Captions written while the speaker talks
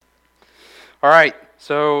All right,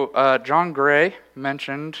 so John Gray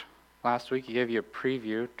mentioned last week, he gave you a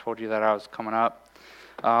preview, told you that I was coming up.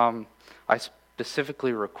 I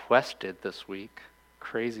specifically requested this week.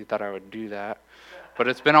 Crazy that I would do that. But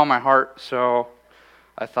it's been on my heart, so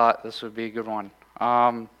I thought this would be a good one.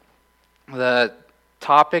 The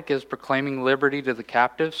topic is proclaiming liberty to the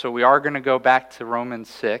captive, so we are going to go back to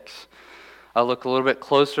Romans 6. I'll look a little bit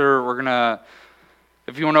closer. We're going to,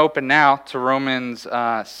 if you want to open now to Romans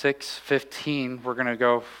 6:15, we're going to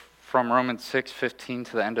go from Romans 6:15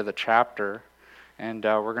 to the end of the chapter, and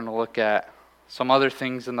we're going to look at some other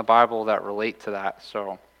things in the Bible that relate to that.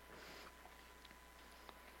 So,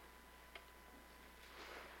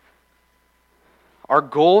 our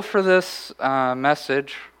goal for this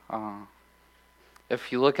message,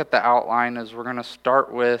 if you look at the outline, is we're going to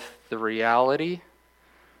start with the reality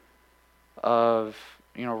of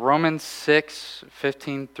Romans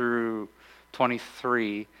 6:15 through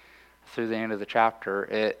 23 through the end of the chapter.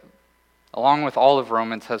 It, along with all of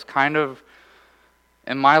Romans, has kind of,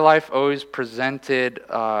 in my life, always presented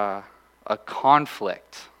a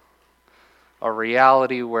conflict, a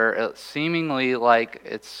reality where it seemingly like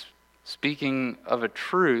it's speaking of a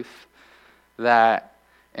truth that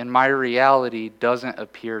in my reality doesn't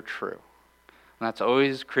appear true. And that's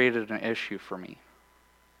always created an issue for me.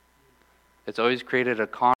 It's always created a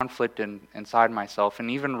conflict inside myself. And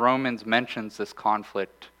even Romans mentions this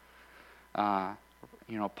conflict.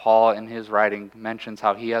 Paul in his writing mentions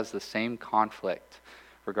how he has the same conflict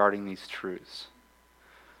regarding these truths.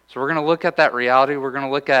 So we're going to look at that reality. We're going to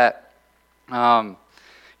look at,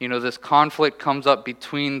 this conflict comes up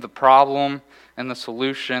between the problem and the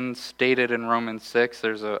solution stated in Romans 6.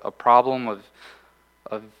 There's a problem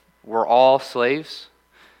of we're all slaves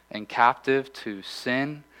and captive to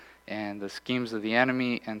sin and the schemes of the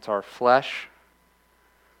enemy and to our flesh.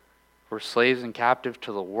 We're slaves and captive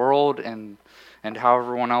to the world and how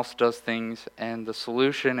everyone else does things. And the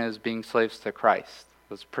solution is being slaves to Christ.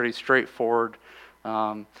 It's pretty straightforward.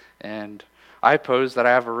 And I pose that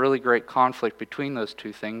I have a really great conflict between those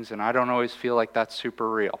two things, and I don't always feel like that's super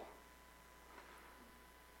real.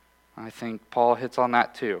 I think Paul hits on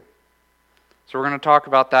that too. So we're going to talk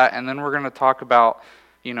about that, and then we're going to talk about,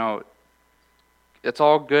 it's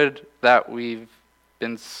all good that we've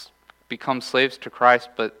become slaves to Christ,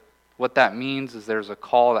 but what that means is there's a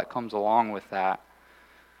call that comes along with that.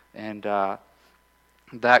 And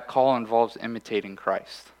that call involves imitating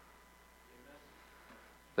Christ.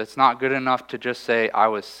 It's not good enough to just say, I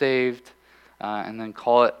was saved, and then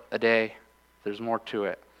call it a day. There's more to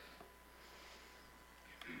it.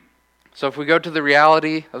 So if we go to the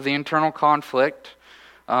reality of the internal conflict,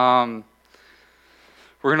 we're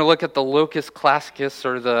going to look at the locus classicus,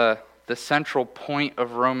 or the central point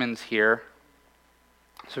of Romans here.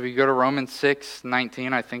 So if you go to Romans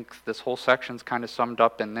 6:19, I think this whole section's kind of summed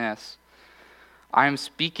up in this. I am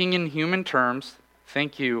speaking in human terms.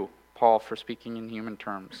 Thank you, Paul, for speaking in human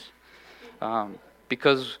terms.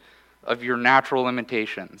 Because of your natural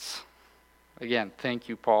limitations. Again, thank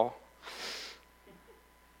you, Paul.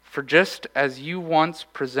 For just as you once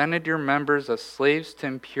presented your members as slaves to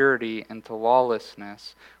impurity and to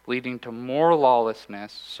lawlessness, leading to more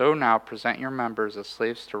lawlessness, so now present your members as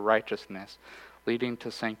slaves to righteousness, leading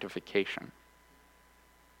to sanctification.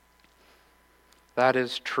 That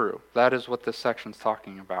is true. That is what this section's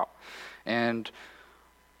talking about. And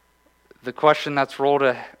the question that's rolled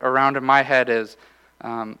around in my head is,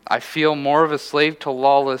 I feel more of a slave to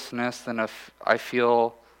lawlessness than if I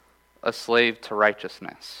feel a slave to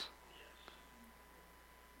righteousness.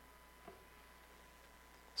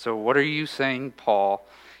 So what are you saying, Paul?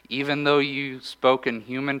 Even though you spoke in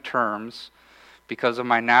human terms, because of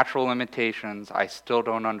my natural limitations, I still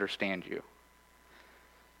don't understand you.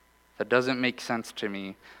 That doesn't make sense to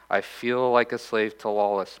me. I feel like a slave to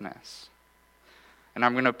lawlessness. And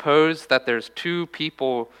I'm going to pose that there's two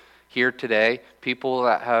people here today, people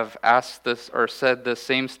that have asked this or said the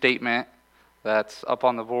same statement that's up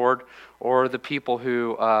on the board, or the people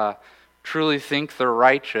who truly think they're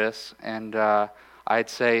righteous. And I'd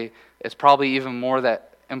say it's probably even more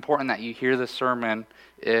important that you hear the sermon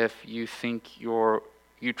if you think you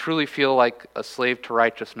truly feel like a slave to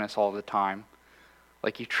righteousness all the time.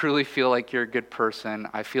 Like you truly feel like you're a good person.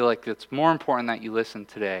 I feel like it's more important that you listen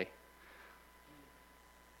today.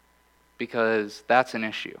 Because that's an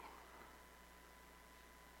issue.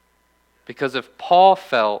 Because if Paul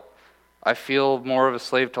felt, I feel more of a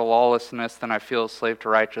slave to lawlessness than I feel a slave to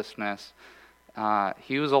righteousness,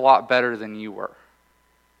 he was a lot better than you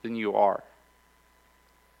are.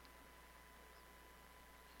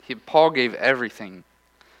 Paul gave everything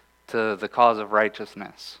to the cause of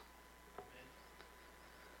righteousness.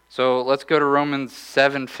 So let's go to Romans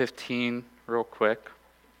 7:15 real quick.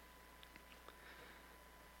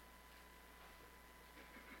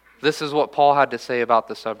 This is what Paul had to say about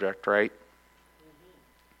the subject, right?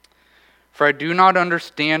 For I do not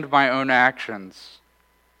understand my own actions.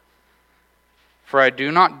 For I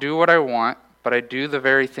do not do what I want, but I do the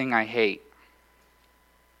very thing I hate.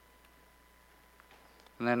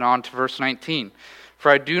 And then on to verse 19.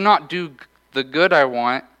 For I do not do the good I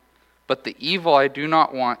want, but the evil I do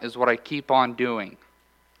not want is what I keep on doing.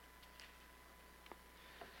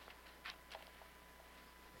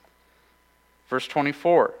 Verse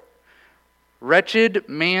 24. Wretched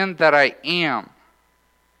man that I am.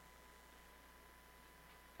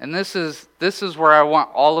 And this is where I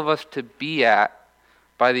want all of us to be at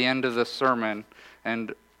by the end of this sermon,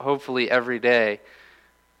 and hopefully every day.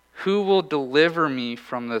 Who will deliver me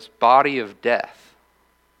from this body of death?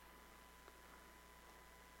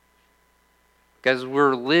 Because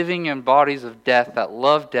we're living in bodies of death, that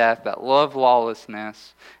love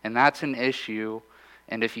lawlessness, and that's an issue.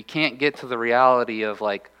 And if you can't get to the reality of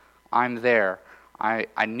like, I'm there, I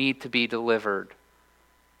need to be delivered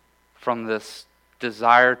from this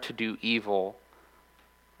desire to do evil,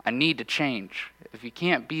 I need to change. If you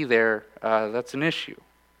can't be there, that's an issue.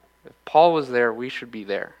 If Paul was there, we should be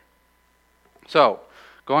there. So,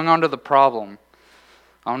 going on to the problem,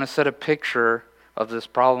 I want to set a picture of this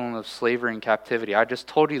problem of slavery and captivity. I just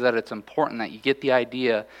told you that it's important that you get the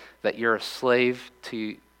idea that you're a slave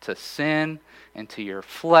to sin and to your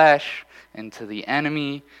flesh and to the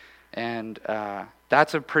enemy, and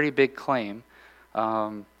that's a pretty big claim.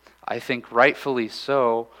 I think rightfully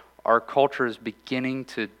so, our culture is beginning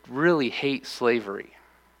to really hate slavery.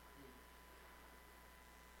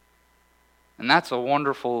 And that's a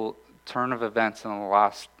wonderful turn of events in the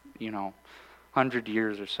last, 100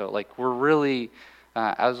 years or so. Like, we're really,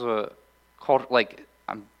 as a culture, like,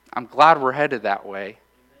 I'm glad we're headed that way.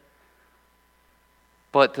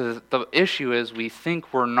 But the issue is we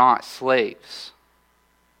think we're not slaves.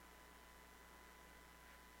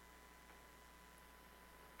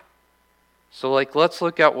 So, let's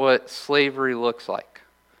look at what slavery looks like.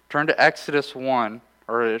 Turn to Exodus 1,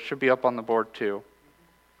 or it should be up on the board too.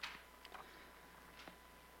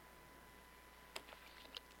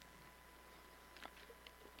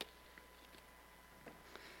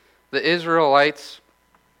 The Israelites,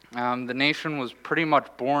 the nation was pretty much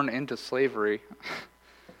born into slavery.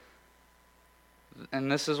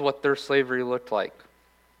 And this is what their slavery looked like.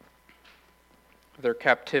 Their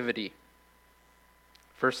captivity.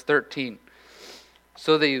 Verse 13.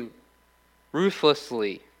 So they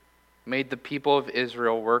ruthlessly made the people of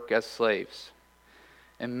Israel work as slaves,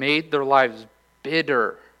 and made their lives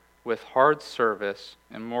bitter with hard service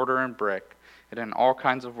in mortar and brick, and in all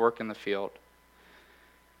kinds of work in the field.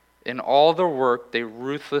 In all their work, they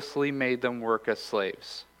ruthlessly made them work as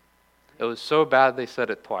slaves. It was so bad they said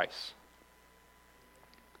it twice.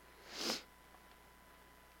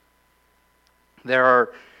 There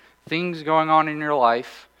are things going on in your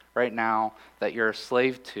life right now that you're a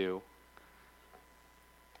slave to.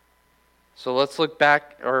 So let's look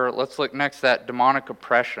next at demonic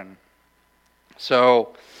oppression.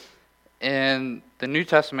 So in the New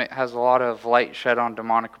Testament, it has a lot of light shed on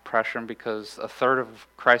demonic oppression because a third of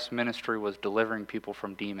Christ's ministry was delivering people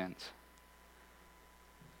from demons.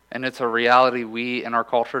 And it's a reality we in our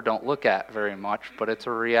culture don't look at very much, but it's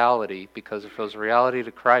a reality because if it was a reality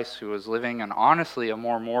to Christ, who was living in honestly a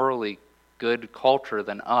more morally good culture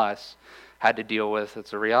than us had to deal with,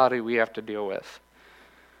 it's a reality we have to deal with.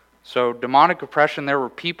 So demonic oppression, there were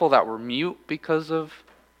people that were mute because of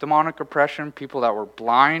demonic oppression, people that were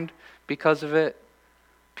blind because of it,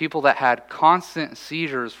 people that had constant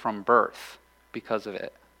seizures from birth because of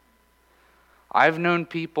it. I've known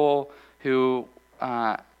people who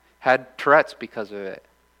had Tourette's because of it.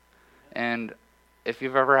 And if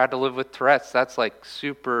you've ever had to live with Tourette's, that's like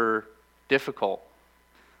super difficult.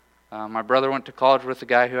 My brother went to college with a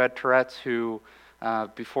guy who had Tourette's who,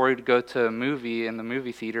 before he'd go to a movie in the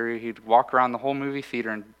movie theater, he'd walk around the whole movie theater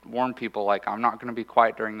and warn people like, I'm not going to be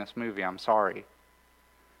quiet during this movie, I'm sorry.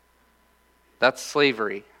 That's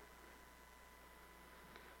slavery.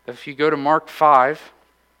 If you go to Mark 5,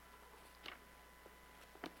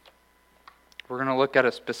 we're going to look at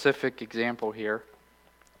a specific example here.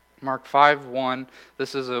 Mark 5:1,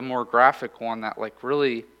 this is a more graphic one that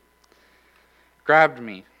really grabbed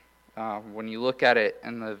me when you look at it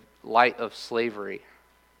in the light of slavery.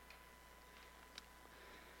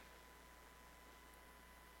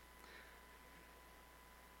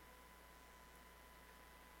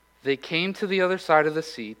 They came to the other side of the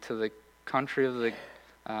sea, to the country of the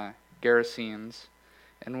Gerasenes,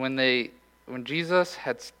 and when when Jesus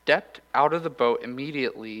had stepped out of the boat,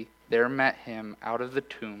 immediately there met him out of the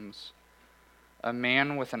tombs a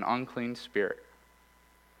man with an unclean spirit.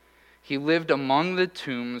 He lived among the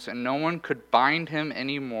tombs, and no one could bind him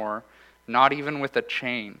any more, not even with a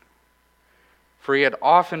chain. For he had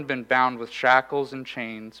often been bound with shackles and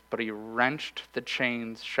chains, but he wrenched the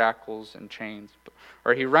chains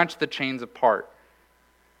apart,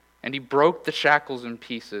 and he broke the shackles in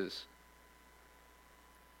pieces.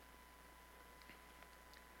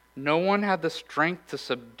 No one had the strength to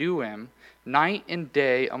subdue him. Night and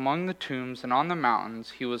day among the tombs and on the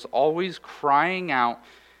mountains, he was always crying out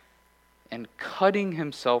and cutting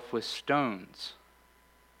himself with stones.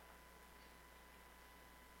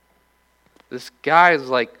 This guy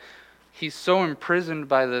is he's so imprisoned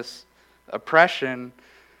by this oppression,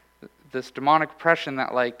 this demonic oppression,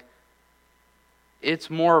 that it's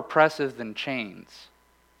more oppressive than chains.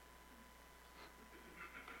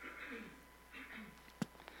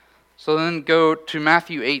 So then go to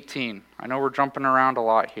Matthew 18. I know we're jumping around a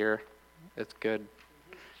lot here. It's good.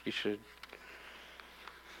 You should.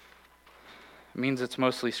 It means it's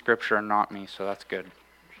mostly scripture and not me, so that's good.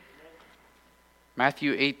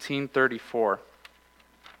 Matthew 18:34.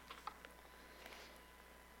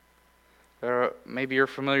 Maybe you're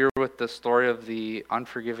familiar with the story of the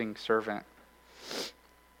unforgiving servant.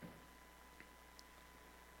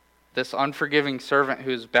 This unforgiving servant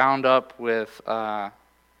who's bound up with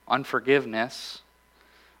unforgiveness,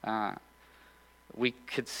 we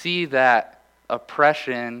could see that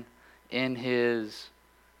oppression in his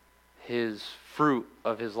fruit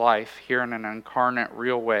of his life here in an incarnate,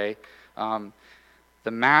 real way.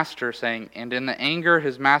 The master saying, and in the anger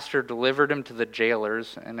his master delivered him to the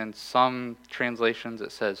jailers, and in some translations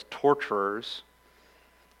it says torturers,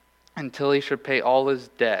 until he should pay all his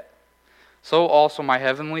debt. So also my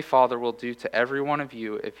heavenly Father will do to every one of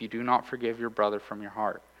you if you do not forgive your brother from your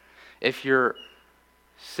heart. If you're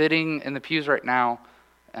sitting in the pews right now,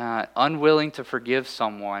 unwilling to forgive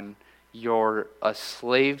someone, you're a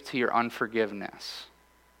slave to your unforgiveness.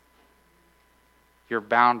 You're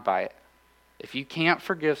bound by it. If you can't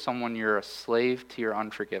forgive someone, you're a slave to your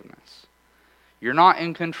unforgiveness. You're not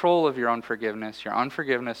in control of your unforgiveness. Your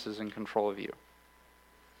unforgiveness is in control of you.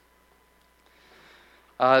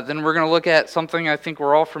 Then we're going to look at something I think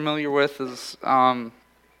we're all familiar with, is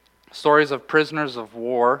stories of prisoners of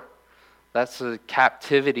war. That's a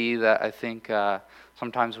captivity that I think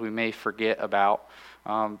sometimes we may forget about.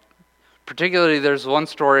 Particularly, there's one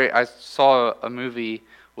story, I saw a movie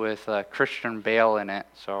with Christian Bale in it,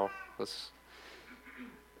 so let's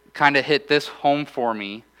kind of hit this home for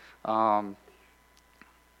me. In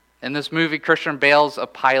this movie, Christian Bale's a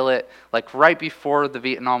pilot, right before the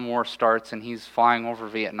Vietnam War starts, and he's flying over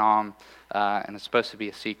Vietnam, and it's supposed to be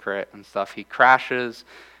a secret and stuff. He crashes,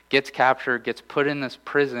 gets captured, gets put in this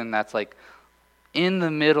prison that's in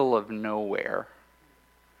the middle of nowhere.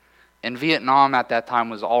 And Vietnam at that time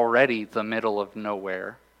was already the middle of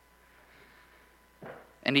nowhere.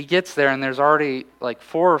 And he gets there, and there's already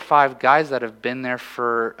 4 or 5 guys that have been there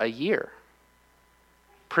for a year.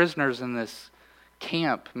 Prisoners in this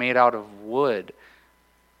camp made out of wood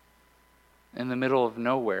in the middle of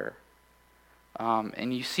nowhere.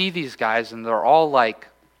 And you see these guys, and they're all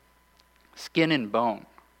skin and bone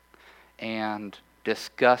and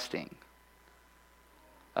disgusting.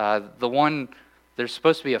 There's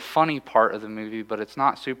supposed to be a funny part of the movie, but it's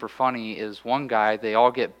not super funny, is one guy, they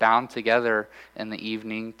all get bound together in the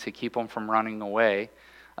evening to keep them from running away.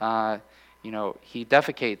 He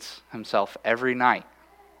defecates himself every night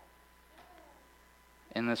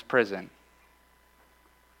in this prison.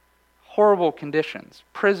 Horrible conditions.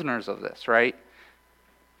 Prisoners of this, right?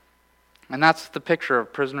 And that's the picture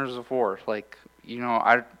of prisoners of war.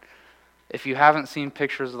 If you haven't seen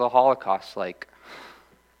pictures of the Holocaust,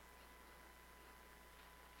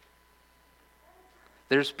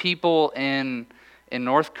 there's people in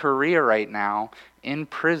North Korea right now in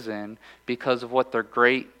prison because of what their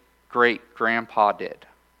great-great-grandpa did.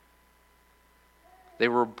 They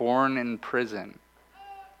were born in prison.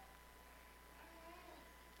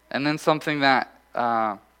 And then something that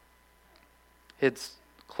it's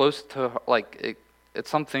close to, it's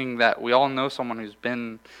something that we all know someone who's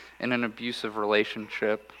been in an abusive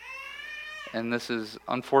relationship, and this is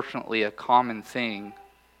unfortunately a common thing.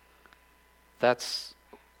 That's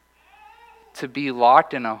to be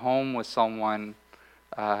locked in a home with someone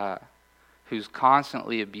who's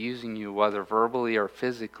constantly abusing you, whether verbally or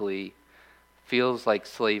physically, feels like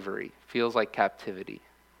slavery, feels like captivity.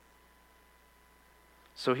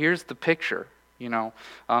 So here's the picture.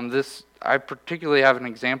 I particularly have an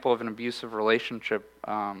example of an abusive relationship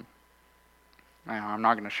I'm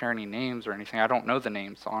not going to share any names or anything. I don't know the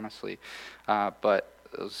names, honestly. But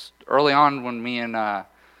it was early on when me and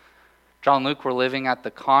John Luke were living at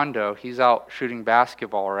the condo. He's out shooting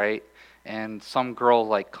basketball, right? And some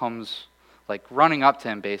girl comes running up to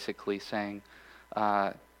him, basically saying,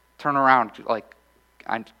 "Turn around,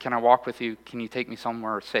 can I walk with you? Can you take me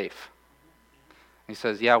somewhere safe?" He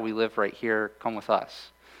says, "Yeah, we live right here. Come with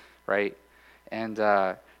us," right?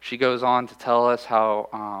 And she goes on to tell us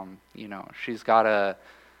how she's got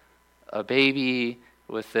a baby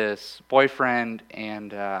with this boyfriend,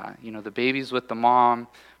 and the baby's with the mom,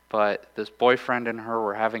 but this boyfriend and her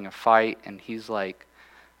were having a fight, and he's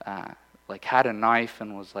had a knife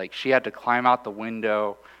and was she had to climb out the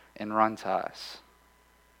window and run to us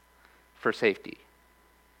for safety,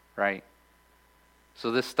 right?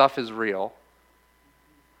 So this stuff is real,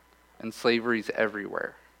 and slavery's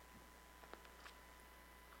everywhere.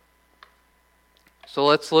 So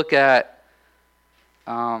let's look at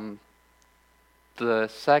the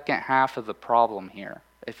second half of the problem here.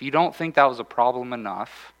 If you don't think that was a problem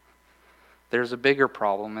enough, there's a bigger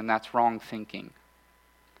problem, and that's wrong thinking.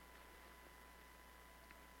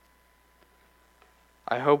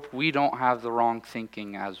 I hope we don't have the wrong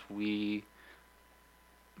thinking as we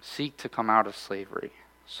seek to come out of slavery.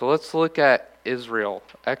 So let's look at Israel,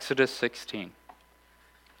 Exodus 16.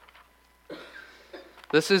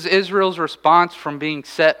 This is Israel's response from being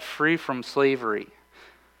set free from slavery.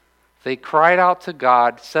 They cried out to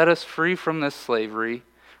God, "Set us free from this slavery."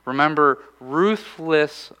 Remember,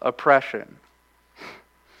 ruthless oppression.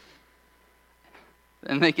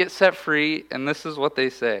 And they get set free, and this is what they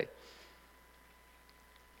say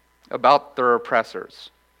about their oppressors.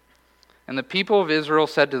 And the people of Israel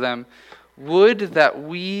said to them, "Would that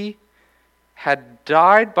we had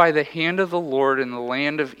died by the hand of the Lord in the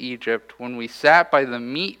land of Egypt, when we sat by the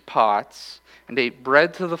meat pots and ate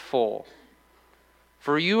bread to the full.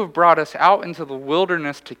 For you have brought us out into the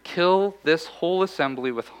wilderness to kill this whole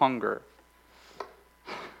assembly with hunger."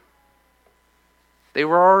 They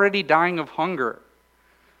were already dying of hunger.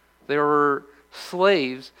 They were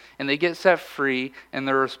slaves, and they get set free, and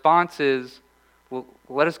their response is, "Well,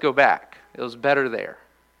 let us go back. It was better there."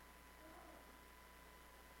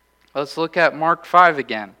 Let's look at Mark 5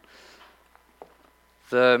 again.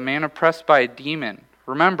 The man oppressed by a demon.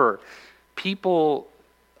 Remember, people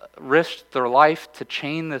risked their life to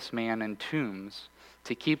chain this man in tombs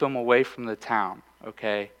to keep him away from the town,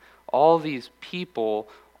 okay? All these people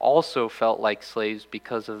also felt like slaves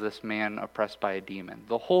because of this man oppressed by a demon.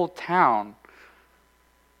 The whole town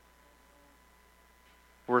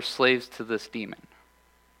were slaves to this demon.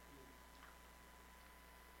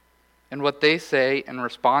 And what they say in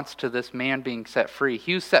response to this man being set free,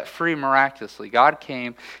 he was set free miraculously. God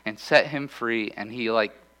came and set him free, and he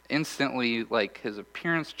instantly his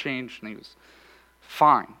appearance changed, and he was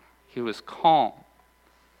fine. He was calm.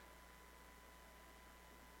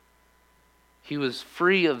 He was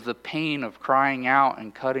free of the pain of crying out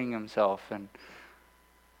and cutting himself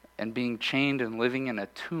and being chained and living in a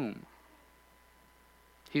tomb.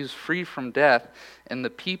 He was free from death, and the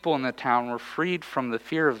people in the town were freed from the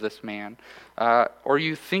fear of this man, or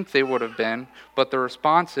you think they would have been, but the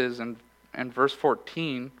response is, in verse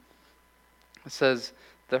 14, it says,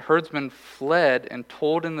 "The herdsmen fled and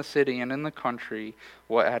told in the city and in the country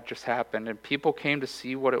what had just happened, and people came to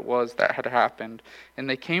see what it was that had happened. And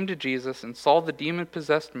they came to Jesus and saw the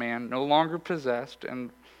demon-possessed man no longer possessed,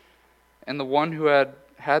 and the one who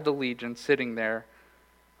had the legion sitting there,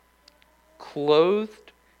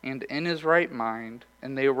 clothed and in his right mind,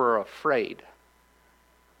 and they were afraid.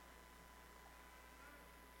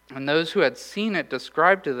 And those who had seen it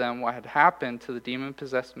described to them what had happened to the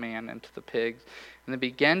demon-possessed man and to the pigs, and they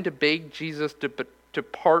began to beg Jesus to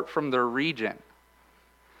depart from their region."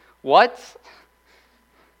 What?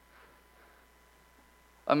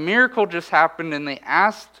 A miracle just happened, and they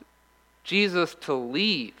asked Jesus to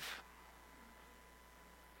leave.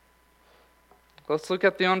 Let's look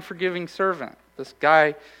at the unforgiving servant. This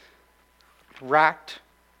guy racked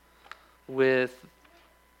with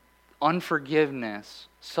unforgiveness,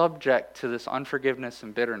 subject to this unforgiveness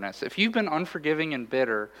and bitterness. If you've been unforgiving and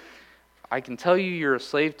bitter, I can tell you you're a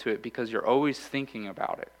slave to it because you're always thinking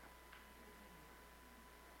about it.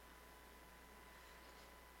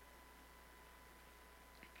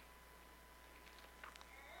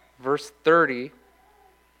 Verse 30,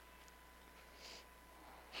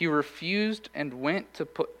 he refused and went to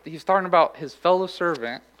put, he's talking about his fellow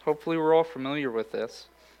servant. Hopefully we're all familiar with this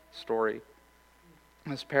story,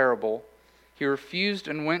 this parable. He refused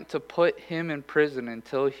and went to put him in prison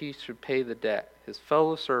until he should pay the debt. His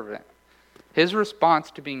fellow servant. His response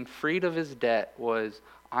to being freed of his debt was,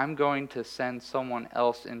 I'm going to send someone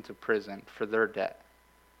else into prison for their debt.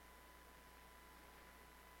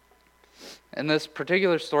 In this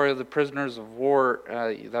particular story of the prisoners of war,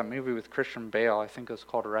 that movie with Christian Bale, I think it was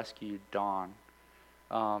called Rescue Dawn.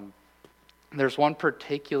 There's one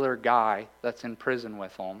particular guy that's in prison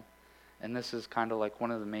with them, and this is kind of like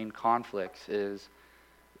one of the main conflicts is,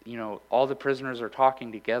 all the prisoners are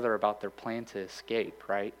talking together about their plan to escape,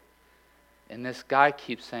 right? And this guy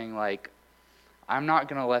keeps saying, I'm not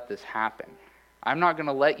going to let this happen. I'm not going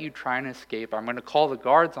to let you try and escape. I'm going to call the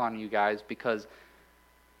guards on you guys because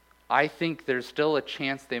I think there's still a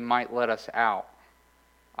chance they might let us out.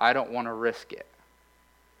 I don't want to risk it.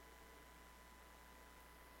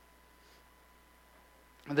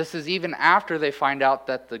 This is even after they find out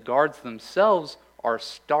that the guards themselves are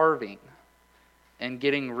starving and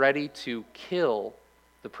getting ready to kill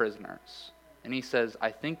the prisoners. And he says,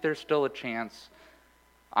 I think there's still a chance.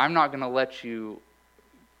 I'm not going to let you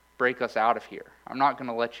break us out of here. I'm not going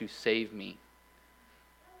to let you save me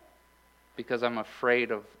because I'm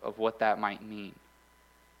afraid of what that might mean.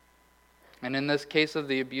 And in this case of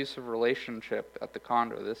the abusive relationship at the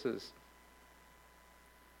condo, this is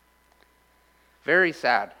very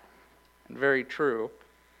sad and very true.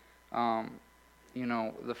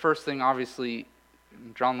 The first thing obviously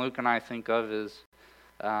John Luke and I think of is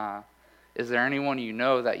there anyone you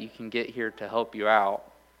know that you can get here to help you out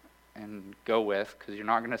and go with, because you're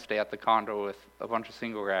not going to stay at the condo with a bunch of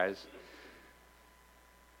single guys.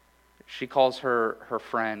 She calls her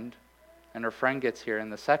friend, and her friend gets here,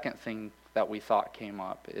 and the second thing that we thought came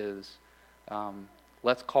up is,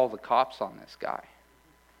 let's call the cops on this guy.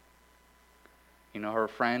 Her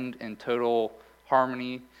friend in total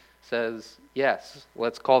harmony says, yes,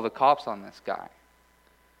 let's call the cops on this guy.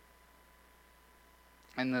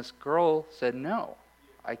 And this girl said, no,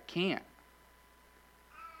 I can't.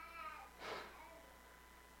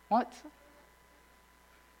 What?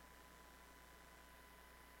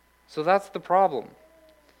 So that's the problem.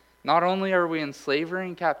 Not only are we in slavery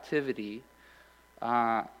and captivity,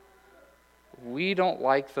 we don't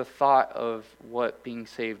like the thought of what being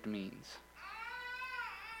saved means.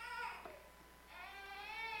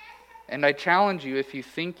 And I challenge you, if you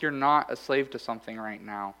think you're not a slave to something right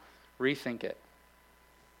now, rethink it.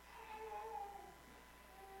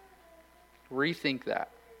 Rethink that.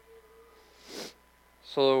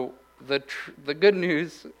 So the good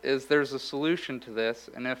news is there's a solution to this,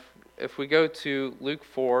 and if we go to Luke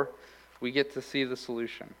 4, we get to see the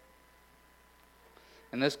solution.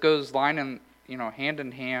 And this goes hand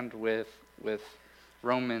in hand with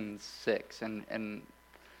Romans 6, and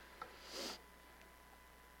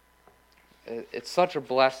it's such a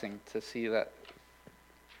blessing to see that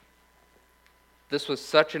this was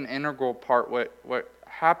such an integral part. What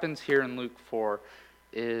happens here in Luke 4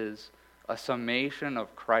 is a summation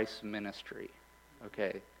of Christ's ministry.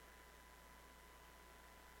 Okay.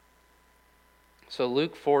 So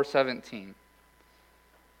Luke 4:17.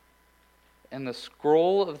 And the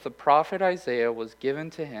scroll of the prophet Isaiah was given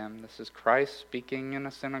to him. This is Christ speaking in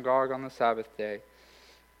a synagogue on the Sabbath day.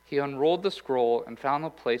 He unrolled the scroll and found the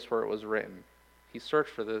place where it was written. He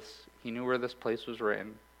searched for this. He knew where this place was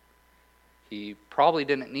written. He probably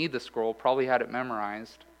didn't need the scroll, probably had it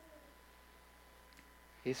memorized.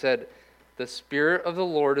 He said, "The Spirit of the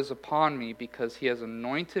Lord is upon me because he has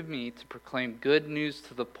anointed me to proclaim good news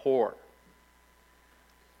to the poor.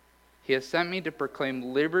 He has sent me to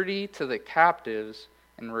proclaim liberty to the captives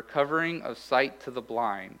and recovering of sight to the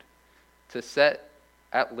blind, to set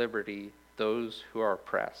at liberty those who are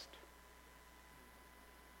oppressed.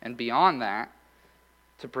 And beyond that,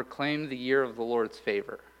 to proclaim the year of the Lord's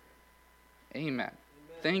favor." Amen. Amen.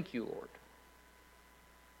 Thank you, Lord.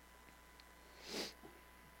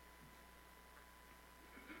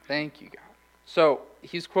 Thank you, God. So,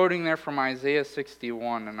 he's quoting there from Isaiah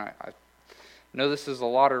 61, and I know this is a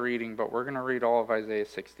lot of reading, but we're going to read all of Isaiah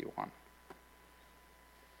 61.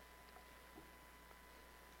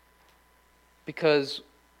 Because,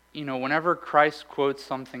 whenever Christ quotes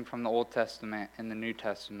something from the Old Testament and the New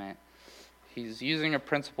Testament, he's using a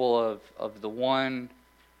principle of the one,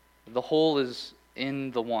 the whole is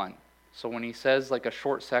in the one. So when he says like a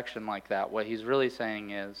short section like that, what he's really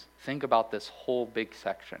saying is, think about this whole big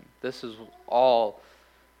section. This is all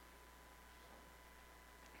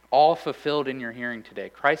fulfilled in your hearing today.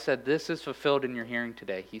 Christ said, this is fulfilled in your hearing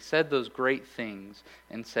today. He said those great things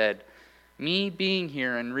and said, me being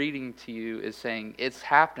here and reading to you is saying, it's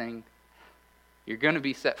happening. You're going to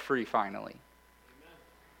be set free finally. Amen.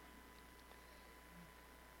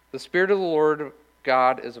 The Spirit of the Lord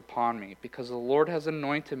God is upon me, because the Lord has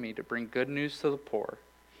anointed me to bring good news to the poor.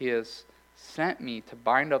 He has sent me to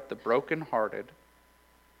bind up the brokenhearted,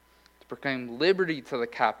 proclaim liberty to the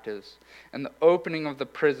captives, and the opening of the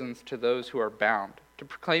prisons to those who are bound, to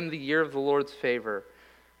proclaim the year of the Lord's favor,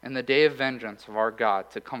 and the day of vengeance of our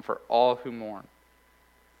God, to comfort all who mourn.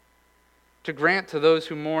 To grant to those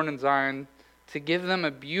who mourn in Zion, to give them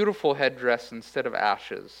a beautiful headdress instead of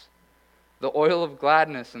ashes, the oil of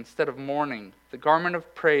gladness instead of mourning, the garment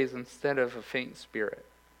of praise instead of a faint spirit,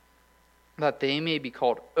 that they may be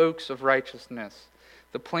called oaks of righteousness,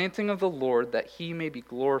 the planting of the Lord, that he may be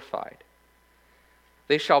glorified.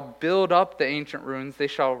 They shall build up the ancient ruins, they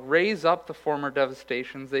shall raise up the former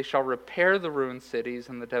devastations, they shall repair the ruined cities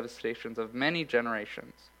and the devastations of many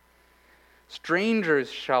generations.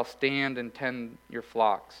 Strangers shall stand and tend your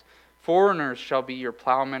flocks. Foreigners shall be your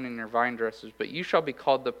plowmen and your vine dressers, but you shall be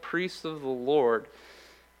called the priests of the Lord.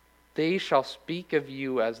 They shall speak of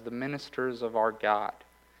you as the ministers of our God.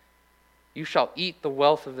 You shall eat the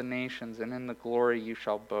wealth of the nations, and in the glory you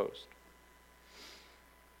shall boast.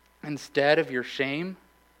 Instead of your shame,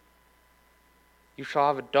 you shall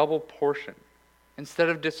have a double portion. Instead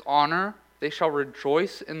of dishonor, they shall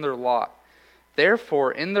rejoice in their lot.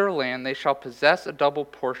 Therefore, in their land they shall possess a double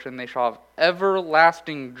portion. They shall have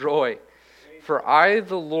everlasting joy. For I,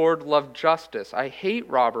 the Lord, love justice. I hate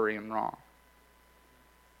robbery and wrong.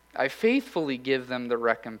 I faithfully give them the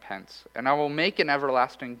recompense, and I will make an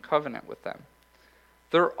everlasting covenant with them.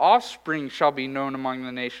 Their offspring shall be known among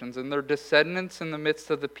the nations, and their descendants in the midst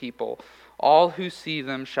of the people. All who see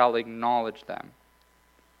them shall acknowledge them.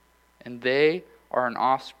 And they are an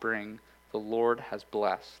offspring the Lord has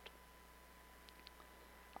blessed.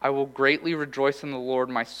 I will greatly rejoice in the Lord.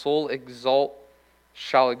 My soul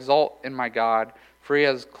shall exult in my God, for he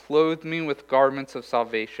has clothed me with garments of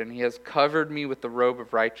salvation. He has covered me with the robe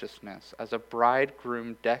of righteousness, as a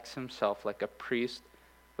bridegroom decks himself like a priest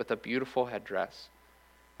with a beautiful headdress,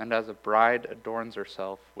 and as a bride adorns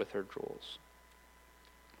herself with her jewels.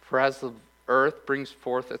 For as the earth brings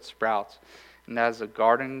forth its sprouts, and as a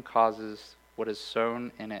garden causes what is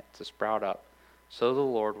sown in it to sprout up, so the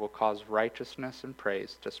Lord will cause righteousness and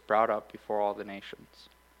praise to sprout up before all the nations.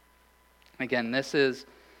 Again, this is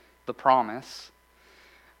the promise.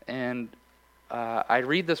 And I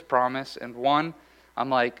read this promise, and one, I'm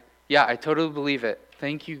like, yeah, I totally believe it.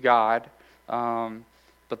 Thank you, God.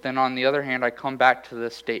 But then on the other hand, I come back to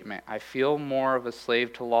this statement. I feel more of a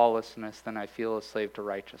slave to lawlessness than I feel a slave to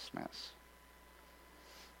righteousness.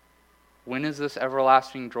 When is this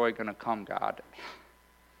everlasting joy going to come, God?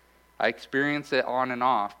 I experience it on and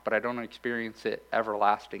off, but I don't experience it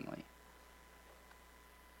everlastingly.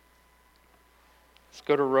 Let's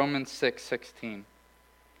go to Romans 6:16.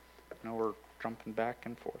 I know we're jumping back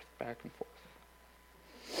and forth.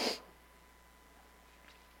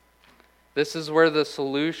 This is where the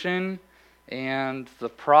solution and the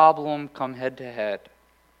problem come head to head.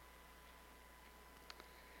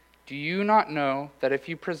 Do you not know that if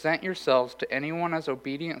you present yourselves to anyone as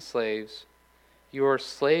obedient slaves, you are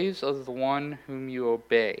slaves of the one whom you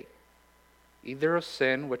obey, either of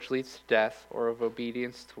sin, which leads to death, or of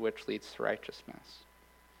obedience, to which leads to righteousness?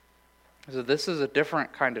 So this is a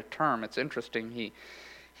different kind of term. It's interesting.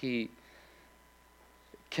 He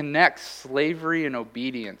connects slavery and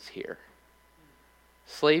obedience here.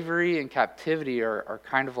 Slavery and captivity are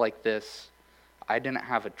kind of like this, I didn't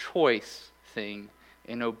have a choice thing.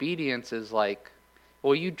 And obedience is like,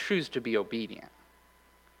 well, you choose to be obedient.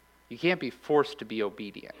 You can't be forced to be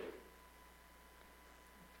obedient.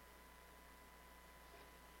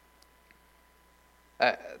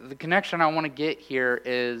 The connection I want to get here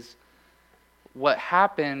is what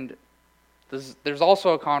happened. There's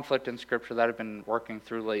also a conflict in Scripture that I've been working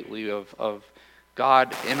through lately of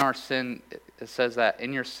God in our sin. It says that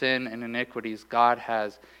in your sin and iniquities, God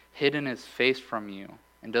has hidden his face from you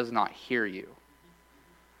and does not hear you.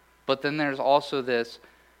 But then there's also this,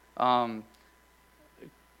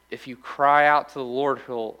 if you cry out to the Lord,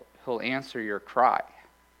 he'll answer your cry.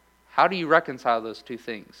 How do you reconcile those two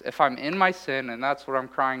things? If I'm in my sin and that's what I'm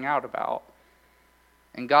crying out about,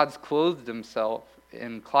 and God's clothed himself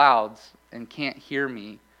in clouds and can't hear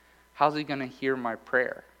me, how's he going to hear my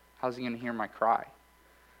prayer? How's he going to hear my cry?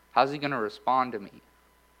 How's he going to respond to me?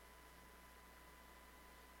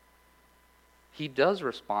 He does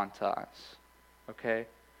respond to us, okay?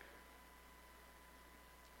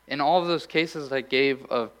 In all of those cases I gave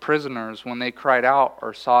of prisoners, when they cried out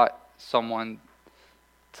or sought someone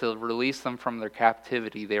to release them from their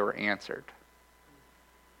captivity, they were answered.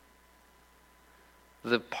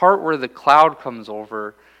 The part where the cloud comes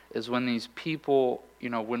over is when these people,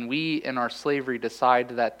 when we in our slavery decide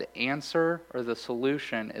that the answer or the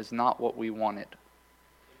solution is not what we wanted.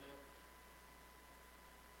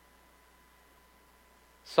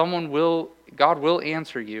 God will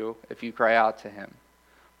answer you if you cry out to him.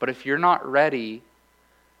 But if you're not ready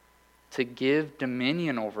to give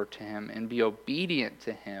dominion over to him and be obedient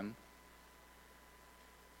to him,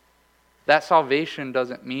 that salvation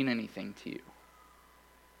doesn't mean anything to you.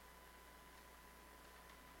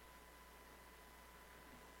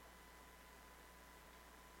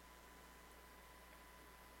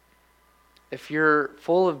 If you're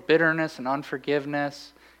full of bitterness and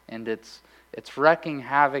unforgiveness, and it's wreaking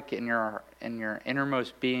havoc in your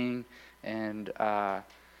innermost being, and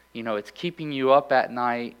it's keeping you up at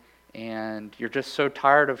night, and you're just so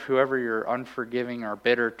tired of whoever you're unforgiving or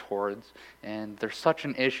bitter towards, and there's such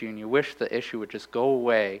an issue, and you wish the issue would just go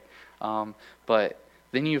away, but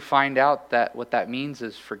then you find out that what that means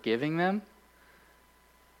is forgiving them,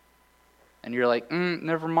 and you're like,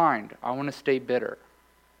 never mind, I want to stay bitter.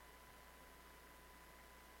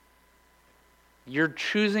 You're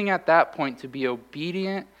choosing at that point to be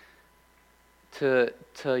obedient to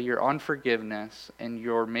your unforgiveness, and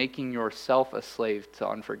you're making yourself a slave to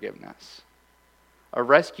unforgiveness. A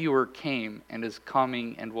rescuer came and is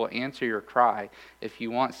coming and will answer your cry if you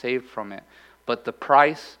want saved from it. But the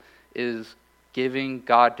price is giving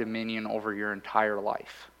God dominion over your entire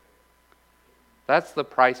life. That's the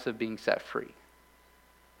price of being set free.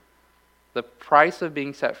 The price of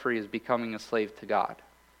being set free is becoming a slave to God.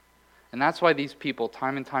 And that's why these people,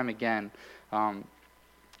 time and time again,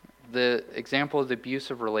 the example of the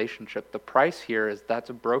abusive relationship, the price here is that's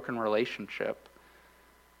a broken relationship.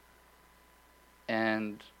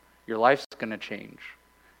 And your life's going to change.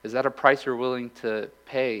 Is that a price you're willing to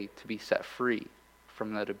pay to be set free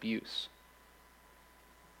from that abuse?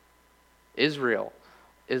 Israel,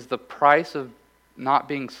 is the price of not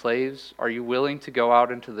being slaves, are you willing to go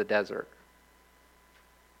out into the desert?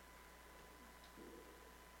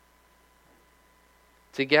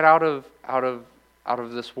 To get out of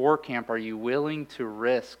this war camp, are you willing to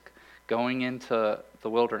risk going into the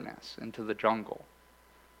wilderness, into the jungle,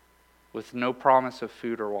 with no promise of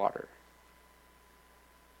food or water?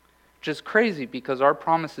 Which is crazy because our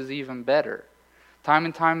promise is even better. Time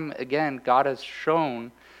and time again, God has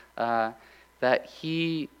shown that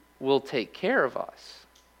He will take care of us.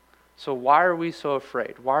 So why are we so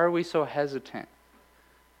afraid? Why are we so hesitant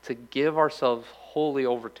to give ourselves wholly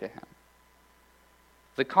over to Him?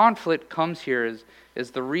 The conflict comes here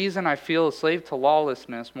is the reason I feel a slave to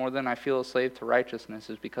lawlessness more than I feel a slave to righteousness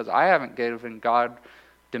is because I haven't given God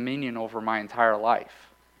dominion over my entire life.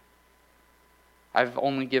 I've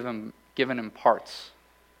only given Him parts.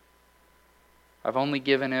 I've only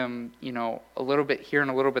given Him, a little bit here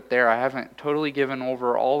and a little bit there. I haven't totally given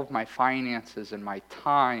over all of my finances and my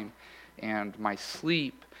time and my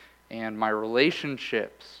sleep and my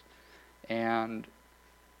relationships, and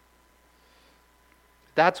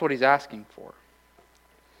that's what He's asking for.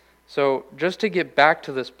 So just to get back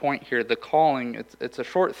to this point here, the calling, it's a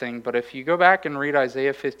short thing, but if you go back and read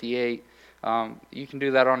Isaiah 58, you can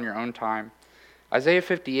do that on your own time. Isaiah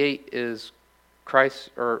 58 is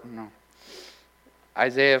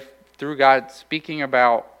Isaiah, through God, speaking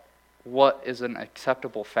about what is an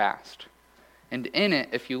acceptable fast. And in it,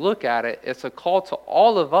 if you look at it, it's a call to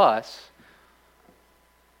all of us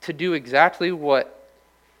to do exactly what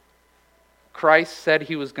Christ said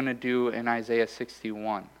He was going to do in Isaiah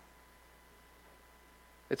 61.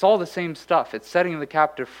 It's all the same stuff. It's setting the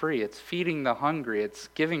captive free. It's feeding the hungry. It's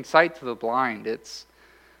giving sight to the blind. It's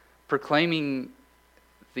proclaiming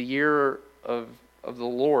the year of the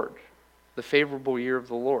Lord, the favorable year of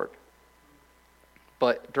the Lord,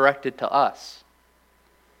 but directed to us.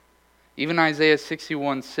 Even Isaiah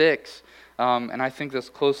 61:6, and I think this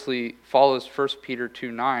closely follows 1 Peter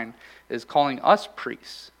 2:9, is calling us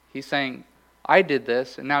priests. He's saying, I did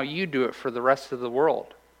this, and now you do it for the rest of the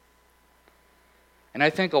world. And I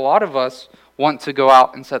think a lot of us want to go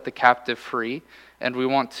out and set the captive free, and we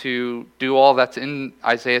want to do all that's in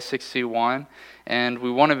Isaiah 61, and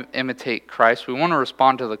we want to imitate Christ. We want to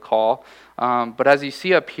respond to the call. But as you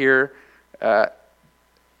see up here,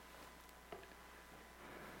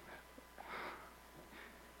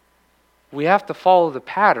 we have to follow the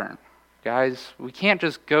pattern, guys. We can't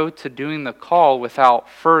just go to doing the call without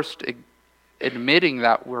first admitting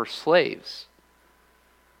that we're slaves.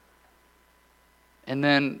 And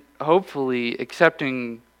then hopefully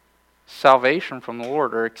accepting salvation from the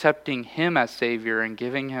Lord, or accepting Him as Savior and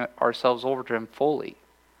giving ourselves over to Him fully.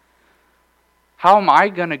 How am I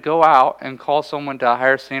going to go out and call someone to a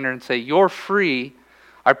higher standard and say, you're free,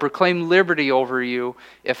 I proclaim liberty over you,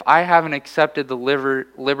 if I haven't accepted the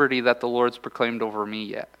liberty that the Lord's proclaimed over me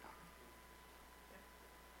yet?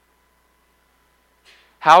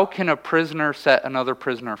 How can a prisoner set another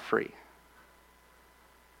prisoner free?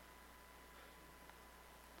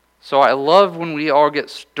 So I love when we all get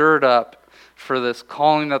stirred up for this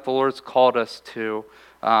calling that the Lord's called us to.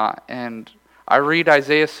 And I read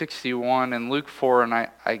Isaiah 61 and Luke 4, and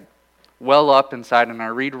I well up inside, and I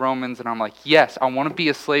read Romans, and I'm like, yes, I want to be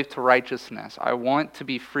a slave to righteousness. I want to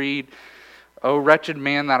be freed. Oh, wretched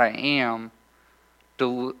man that I am,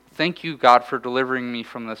 thank you, God, for delivering me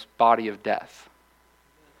from this body of death.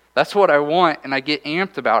 That's what I want, and I get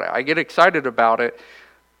amped about it. I get excited about it.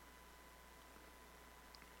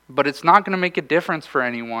 But it's not going to make a difference for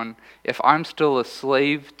anyone if I'm still a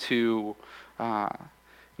slave to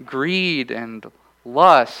greed and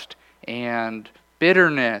lust and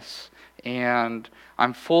bitterness, and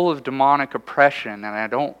I'm full of demonic oppression, and I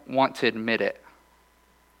don't want to admit it.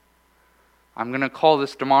 I'm going to call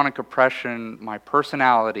this demonic oppression my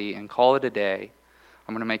personality and call it a day.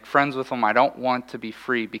 I'm going to make friends with them. I don't want to be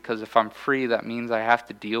free, because if I'm free, that means I have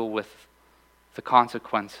to deal with the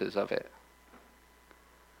consequences of it.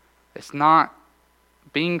 It's not,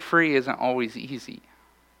 being free isn't always easy.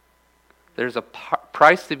 There's a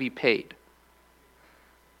price to be paid.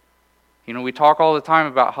 You know, we talk all the time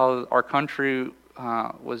about how our country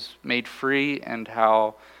was made free and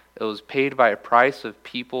how it was paid by a price of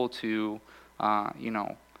people to,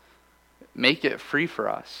 make it free for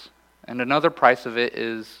us. And another price of it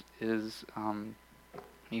is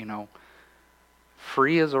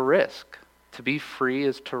free is a risk. To be free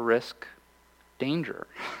is to risk danger.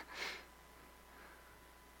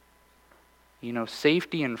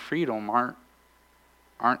 Safety and freedom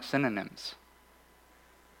aren't synonyms.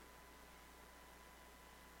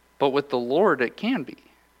 But with the Lord, it can be.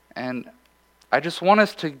 And I just want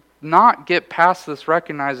us to not get past this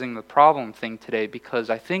recognizing the problem thing today,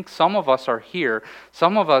 because I think some of us are here.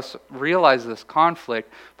 Some of us realize this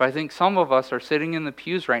conflict, but I think some of us are sitting in the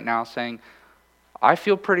pews right now saying, I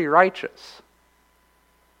feel pretty righteous.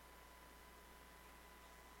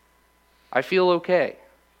 I feel okay.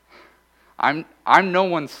 I'm no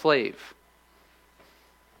one's slave.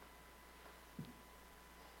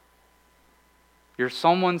 You're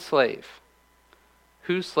someone's slave.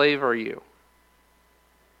 Whose slave are you?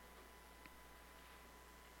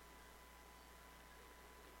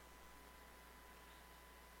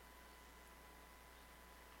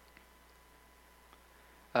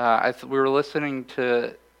 We were listening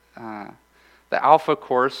to the Alpha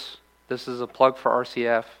course. This is a plug for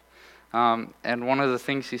RCF. And one of the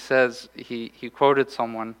things he says, he quoted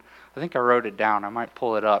someone. I think I wrote it down. I might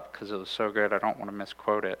pull it up because it was so good I don't want to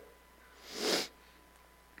misquote it.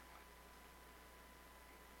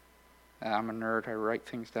 I'm a nerd. I write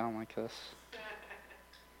things down like this.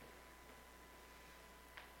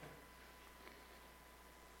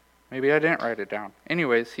 Maybe I didn't write it down.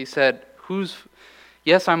 Anyways, he said,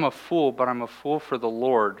 yes, I'm a fool, but I'm a fool for the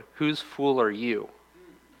Lord. Whose fool are you?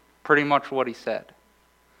 Pretty much what he said.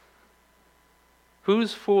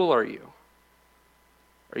 Whose fool are you?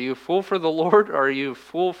 Are you a fool for the Lord, or are you a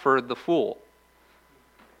fool for the fool?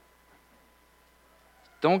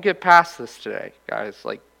 Don't get past this today, guys.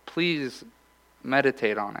 Please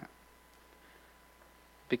meditate on it.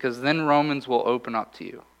 Because then Romans will open up to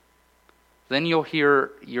you. Then you'll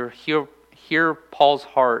hear Paul's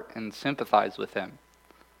heart and sympathize with him.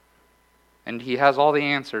 And he has all the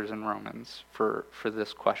answers in Romans for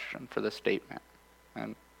this question, for this statement.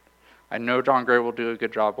 And I know John Gray will do a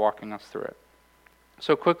good job walking us through it.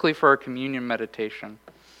 So quickly for our communion meditation,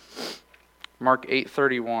 Mark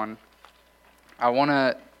 8:31. I want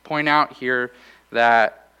to point out here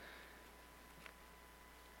that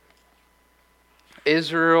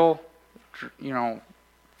Israel,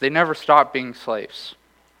 they never stopped being slaves.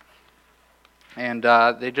 And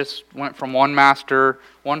they just went from one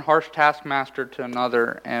harsh taskmaster to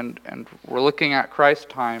another. And we're looking at Christ's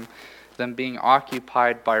time, them being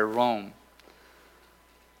occupied by Rome.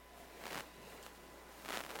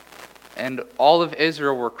 And all of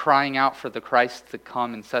Israel were crying out for the Christ to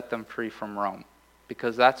come and set them free from Rome,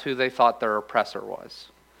 because that's who they thought their oppressor was.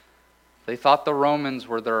 They thought the Romans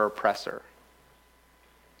were their oppressor.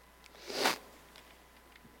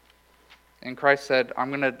 And Christ said,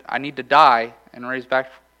 I need to die and raise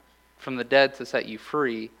back from the dead to set you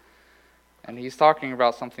free. And he's talking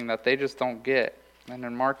about something that they just don't get. And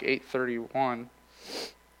in Mark 8:31,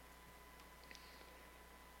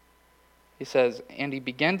 he says, and he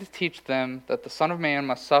began to teach them that the Son of Man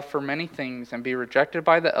must suffer many things and be rejected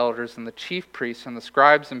by the elders and the chief priests and the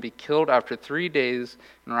scribes and be killed after 3 days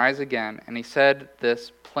and rise again. And he said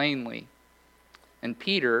this plainly. And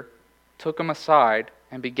Peter took him aside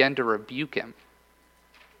and began to rebuke him.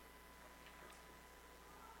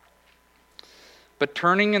 But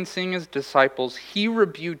turning and seeing his disciples, he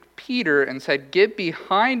rebuked Peter and said, "Get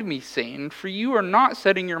behind me, Satan, for you are not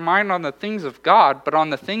setting your mind on the things of God, but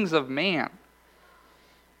on the things of man."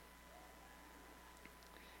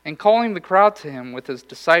 And calling the crowd to him with his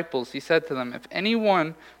disciples, he said to them, "If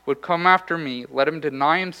anyone would come after me, let him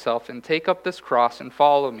deny himself and take up this cross and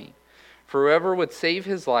follow me. For whoever would save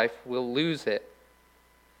his life will lose it.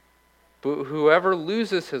 But whoever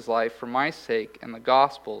loses his life for my sake and the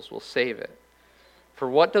gospel's will save it. For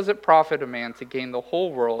what does it profit a man to gain the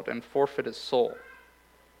whole world and forfeit his soul?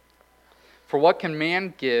 For what can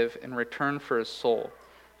man give in return for his soul?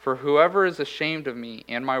 For whoever is ashamed of me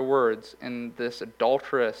and my words in this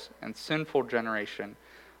adulterous and sinful generation,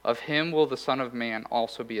 of him will the Son of Man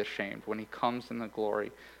also be ashamed when he comes in the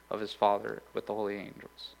glory of his Father with the holy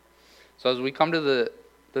angels." So as we come to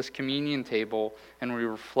this communion table and we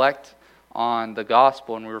reflect on the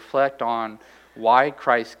gospel and we reflect on why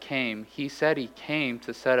Christ came, he said he came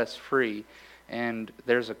to set us free, and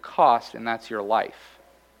there's a cost, and that's your life.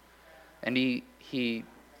 And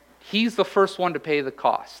he's the first one to pay the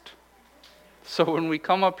cost. So when we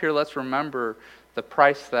come up here, let's remember the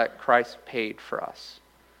price that Christ paid for us.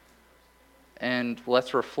 And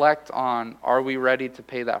let's reflect on, are we ready to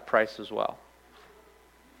pay that price as well?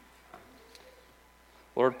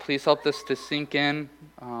 Lord, please help this to sink in.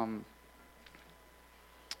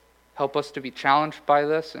 Help us to be challenged by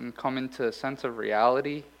this and come into a sense of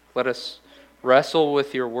reality. Let us wrestle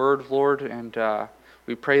with your word, Lord, and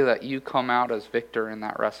we pray that you come out as victor in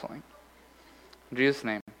that wrestling. In Jesus'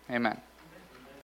 name, amen.